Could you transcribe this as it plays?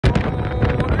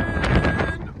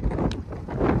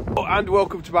and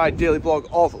welcome to my daily vlog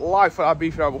of life on our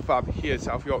beef and arable farm here in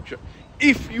South Yorkshire.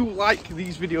 If you like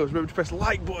these videos, remember to press the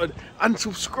like button and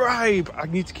subscribe. I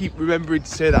need to keep remembering to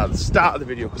say that at the start of the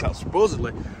video because that's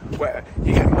supposedly where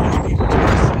you get most people to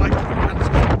press the like button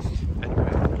and subscribe.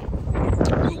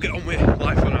 Anyway, we'll get on with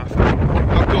life on our farm.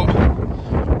 I've got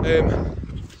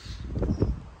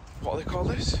what do they call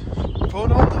this?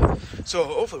 Phone holder. So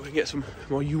hopefully we can get some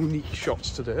more unique shots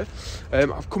today.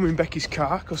 I've come in Becky's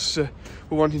car because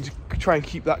we're wanting to try and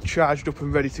keep that charged up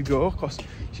and ready to go, because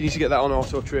she needs to get that on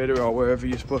Auto Trader or wherever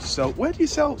you're supposed to sell. Where do you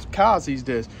sell cars these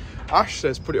days? Ash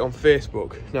says put it on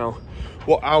Facebook. Now,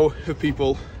 how have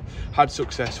people had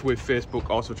success with Facebook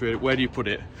Auto Trader? Where do you put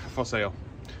it for sale?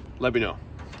 Let me know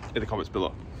in the comments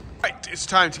below. Right, it's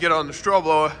time to get on the straw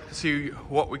blower to see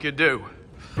what we can do.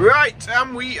 Right,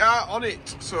 and we are on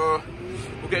it. So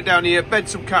we'll get down here, bed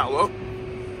some cattle up,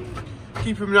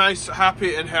 keep them nice,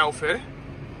 happy and healthy.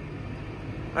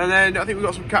 And then I think we've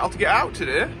got some cattle to get out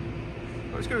today.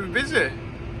 Oh, it's going to be busy.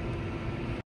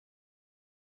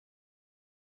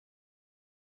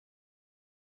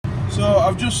 So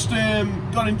I've just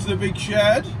gone into the big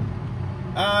shed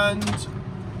and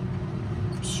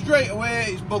straight away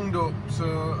it's bunged up.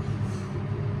 So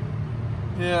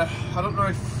yeah, I don't know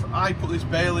if I put this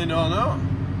bale in or not,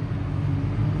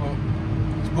 but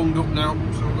it's bunged up now,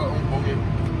 so we've got to unbung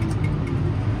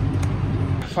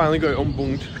it. Finally got it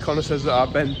unbunged. Connor says that our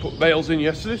Ben put bales in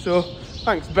yesterday, so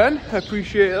thanks Ben, I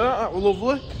appreciate that, that was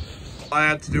lovely. All I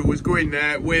had to do was go in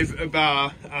there with a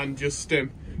bar and just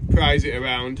prise it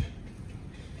around.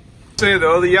 Say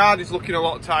though, the yard is looking a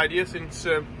lot tidier since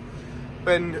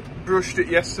Ben brushed it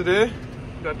yesterday.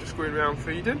 Dad just going around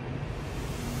feeding.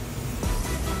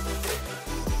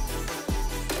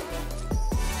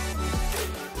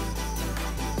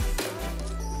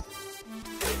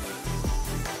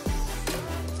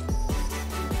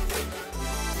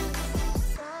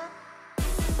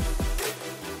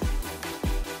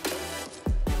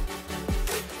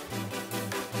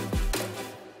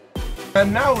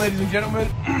 And now, ladies and gentlemen,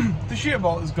 the shear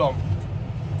bolt is gone.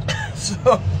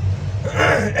 So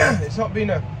it's not been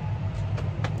a.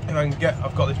 If I can get,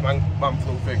 I've got this man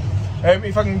flu thing.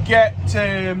 If I can get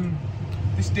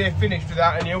this day finished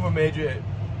without any other major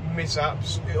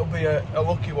mishaps, it'll be a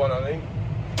lucky one, I think.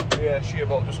 Yeah, shear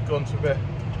bolt just gone, so better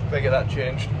get that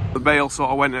changed. The bale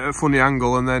sort of went at a funny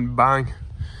angle, and then bang,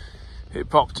 it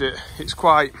popped it. It's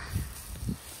quite.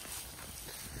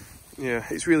 Yeah,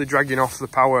 it's really dragging off the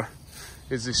power.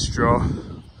 Is this straw.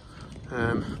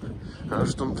 I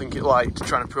just don't think it liked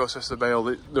trying to process the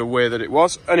bale the way that it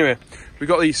was. Anyway, we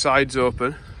got these sides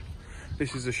open.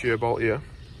 This is the shear bolt here.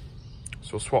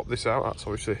 So we'll swap this out, that's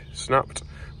obviously snapped.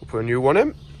 We'll put a new one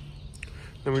in.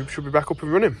 Then we should be back up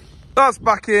and running. That's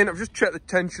back in. I've just checked the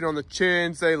tension on the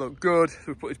chains, they look good. So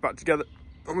we put this back together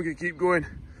and we're gonna keep going.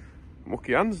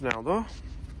 Mucky hands now though.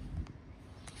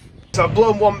 So I've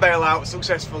blown one bale out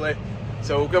successfully.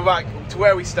 So we'll go back to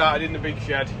where we started in the big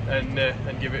shed and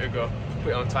give it a go. Put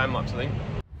it on a time lapse, I think.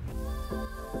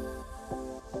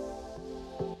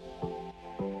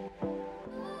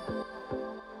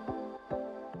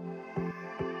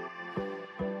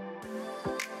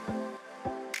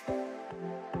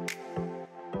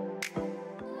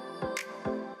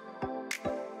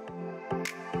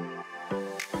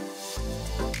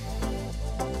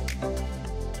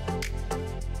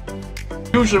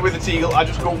 Usually with the Teagle, I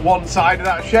just go one side of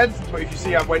that shed, but if you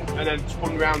see I went and then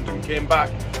spun around and came back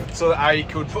so that I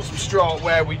could put some straw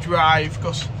where we drive,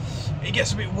 because it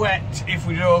gets a bit wet if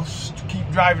we just keep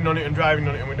driving on it and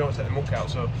we don't set the muck out.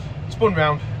 So spun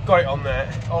round, got it on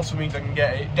there. Also means I can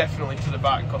get it definitely to the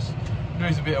back because there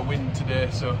is a bit of wind today.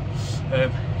 So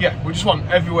yeah, we just want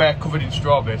everywhere covered in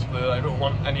straw basically. I don't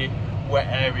want any wet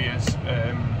areas,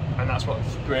 and that's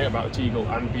what's great about the Teagle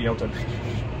and being able to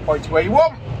point to where you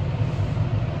want.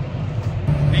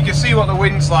 You can see what the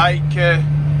wind's like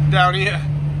down here.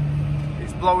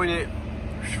 It's blowing it.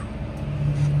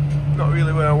 Not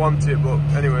really where I want it, but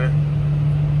anyway.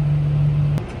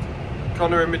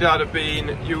 Connor and my dad have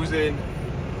been using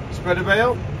spreader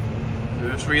bale. They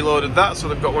just reloaded that, so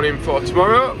they've got one in for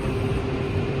tomorrow.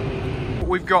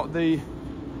 We've got the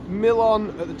mill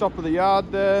on at the top of the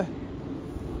yard there,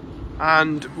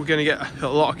 and we're going to get a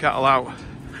lot of cattle out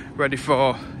ready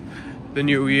for the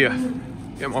new year.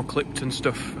 Get them all clipped and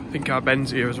stuff. I think our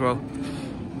Ben's here as well.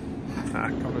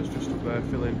 Connor's just up there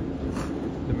filling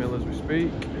the mill as we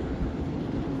speak.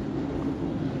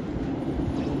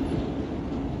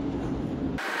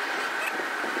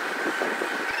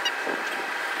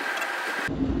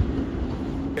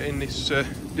 Getting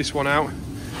this one out.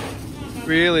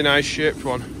 Really nice shaped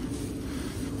one.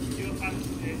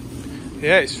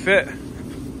 Yeah, it's fit.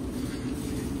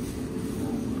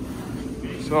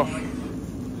 off.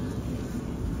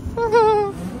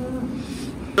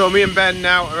 So me and Ben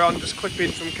now are on just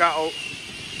clipping some cattle.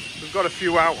 We've got a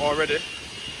few out already.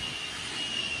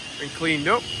 Been cleaned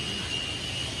up.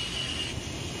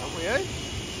 Haven't we, eh?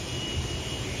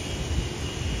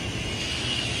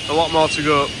 A lot more to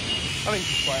go. I think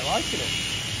he's quite liking it.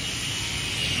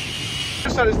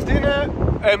 Just had his dinner.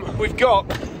 We've got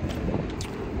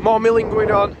more milling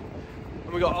going on,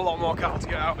 and we've got a lot more cattle to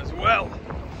get out as well.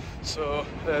 So,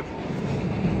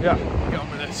 yeah, get on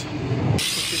with this.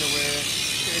 Pushing away,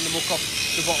 getting the muck off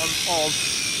the bottom of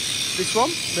this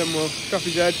one. Then we'll trap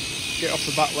his head, get off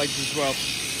the back legs as well,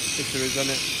 if there is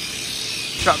any.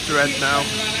 Trapped her head now.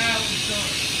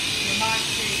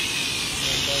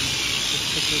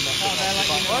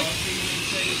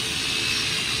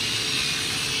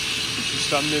 She's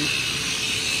standing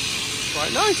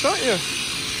quite nice, aren't you?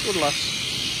 Good lass.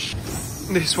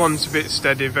 This one's a bit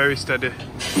steady, very steady.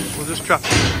 We'll just trap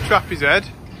his head.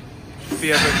 If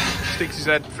he ever sticks his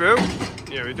head through,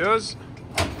 here he does.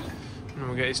 And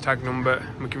we'll get his tag number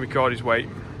and we can record his weight.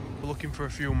 We're looking for a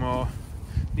few more.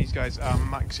 These guys are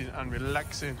maxing and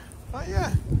relaxing. Oh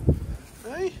yeah.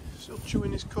 Hey, still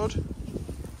chewing his cud.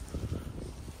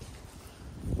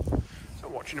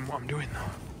 Not watching him what I'm doing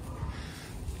though.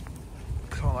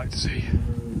 That's all I like to see.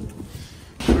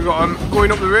 We've got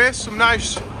going up the race, some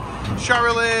nice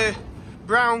Charolais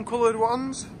brown coloured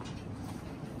ones.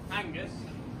 Angus?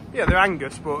 Yeah, they're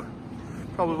Angus, but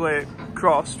probably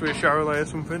crossed with a Charolais or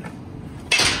something.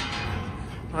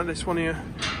 Like this one here.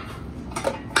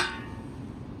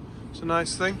 It's a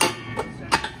nice thing.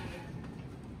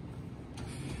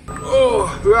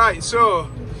 Oh, right, so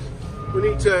we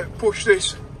need to push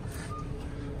this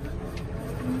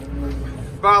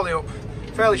barley up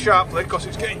fairly sharply because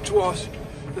it's getting towards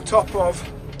the top of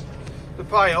the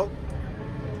pile,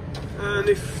 and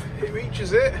if it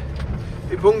reaches it,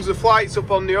 it bungs the flights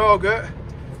up on the auger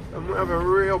and we'll have a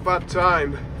real bad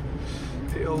time.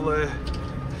 It'll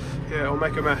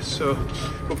make a mess. So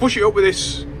we'll push it up with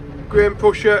this grain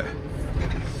pusher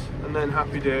and then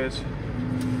happy days.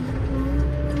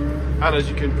 And as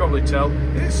you can probably tell,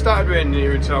 it started raining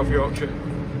here in South Yorkshire.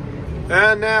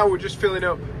 And now we're just filling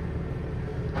up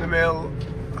the mill.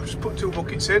 I've just put 2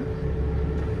 buckets in.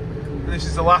 And this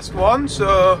is the last one,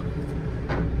 so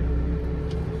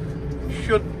it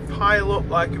should pile up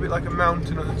like a bit like a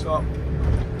mountain at the top.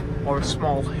 Or a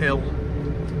small hill,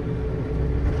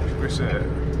 should we say.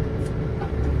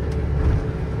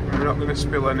 We're not going to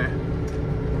spill any.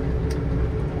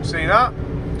 See that?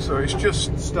 So it's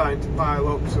just starting to pile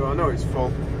up, so I know it's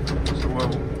full. So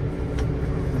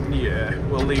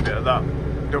we'll leave it at that.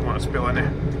 Don't want to spill any.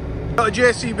 Got a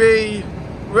JCB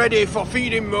ready for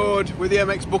feeding mode with the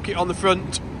MX bucket on the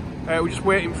front. We're just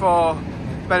waiting for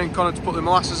Ben and Connor to put the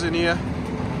molasses in here.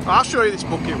 I'll show you this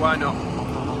bucket, why not?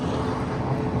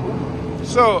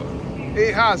 So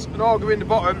it has an auger in the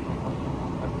bottom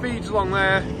and feeds along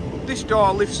there. This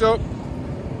door lifts up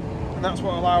and that's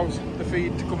what allows the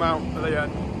feed to come out at the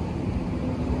end.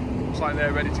 Looks like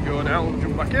they're ready to go now. We'll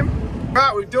jump back in.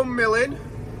 Right, we've done milling.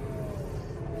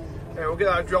 We'll get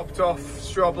that dropped off,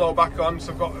 straw blow back on.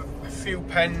 So I've got a few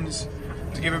pens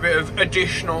to give a bit of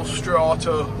additional straw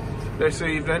to this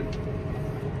evening.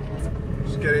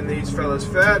 Just getting these fellas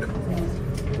fed.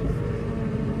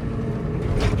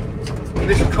 And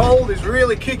this cold is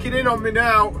really kicking in on me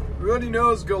now. Runny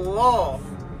nose galore.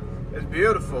 It's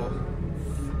beautiful.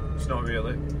 It's not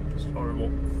really. It's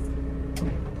horrible.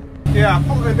 Yeah, I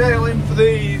put a nail in for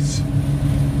these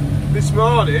this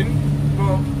morning,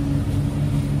 but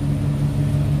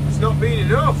it's not been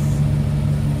enough.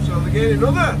 So they're getting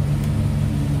another.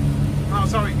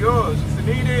 That's how it goes. If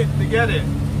they need it, they get it.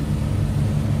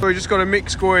 So we just got a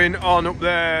mix going on up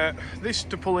there. This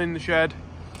to pull in the shed.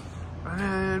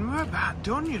 And we're about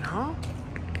done, you know.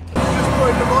 Just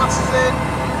putting the molasses in.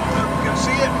 You can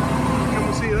see it. Can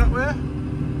we see it that way?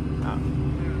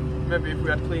 Maybe if we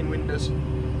had clean windows.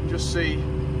 Just see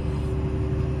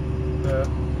there.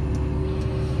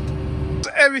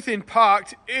 So everything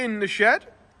parked in the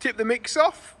shed. Tip the mix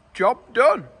off. Job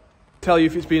done. Tell you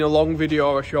if it's been a long video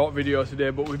or a short video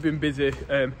today, but we've been busy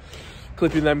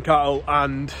clipping them cattle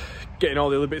and getting all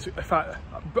the other bits. In fact,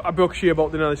 I broke a shear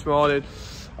bolt dinner this morning.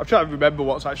 I'm trying to remember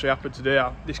what's actually happened today.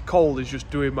 This cold is just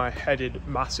doing my head in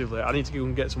massively. I need to go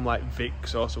and get some like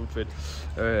Vicks or something.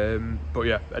 But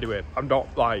yeah, anyway, I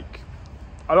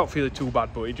don't feel it too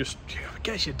bad, but it just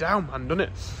gets you down, man,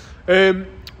 doesn't it?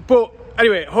 But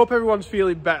anyway, hope everyone's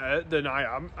feeling better than I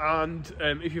am. And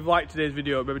if you've liked today's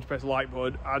video, remember to press the like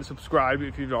button and subscribe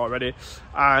if you've not already.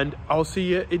 And I'll see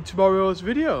you in tomorrow's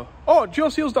video. Oh,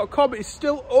 Joeseelsjobs.com is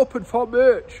still open for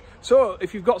merch. So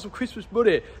if you've got some Christmas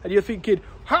money and you're thinking,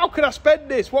 how can I spend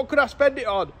this? What could I spend it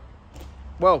on?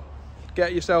 Well,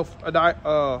 get yourself a night.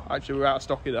 Oh, actually, we're out of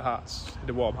stock in the hats, in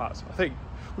the warm hats. I think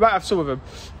we might have some of them.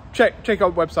 Check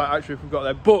out the website actually if we've got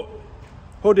them. But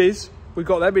hoodies, we've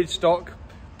got them in stock.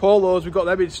 Polos, we've got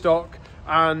them in stock.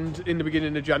 And in the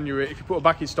beginning of January, if you put a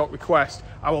back in stock request,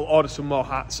 I will order some more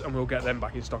hats and we'll get them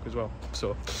back in stock as well.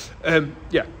 So,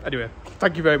 yeah, anyway,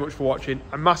 thank you very much for watching.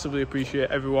 I massively appreciate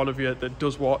every one of you that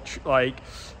does watch. Like,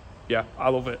 yeah, I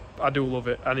love it. I do love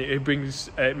it. And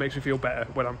it makes me feel better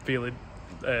when I'm feeling,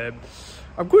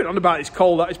 I'm going on about it's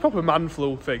cold, it's proper man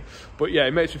flu thing. But yeah,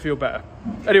 it makes me feel better.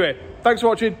 Anyway, thanks for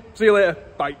watching. See you later.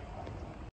 Bye.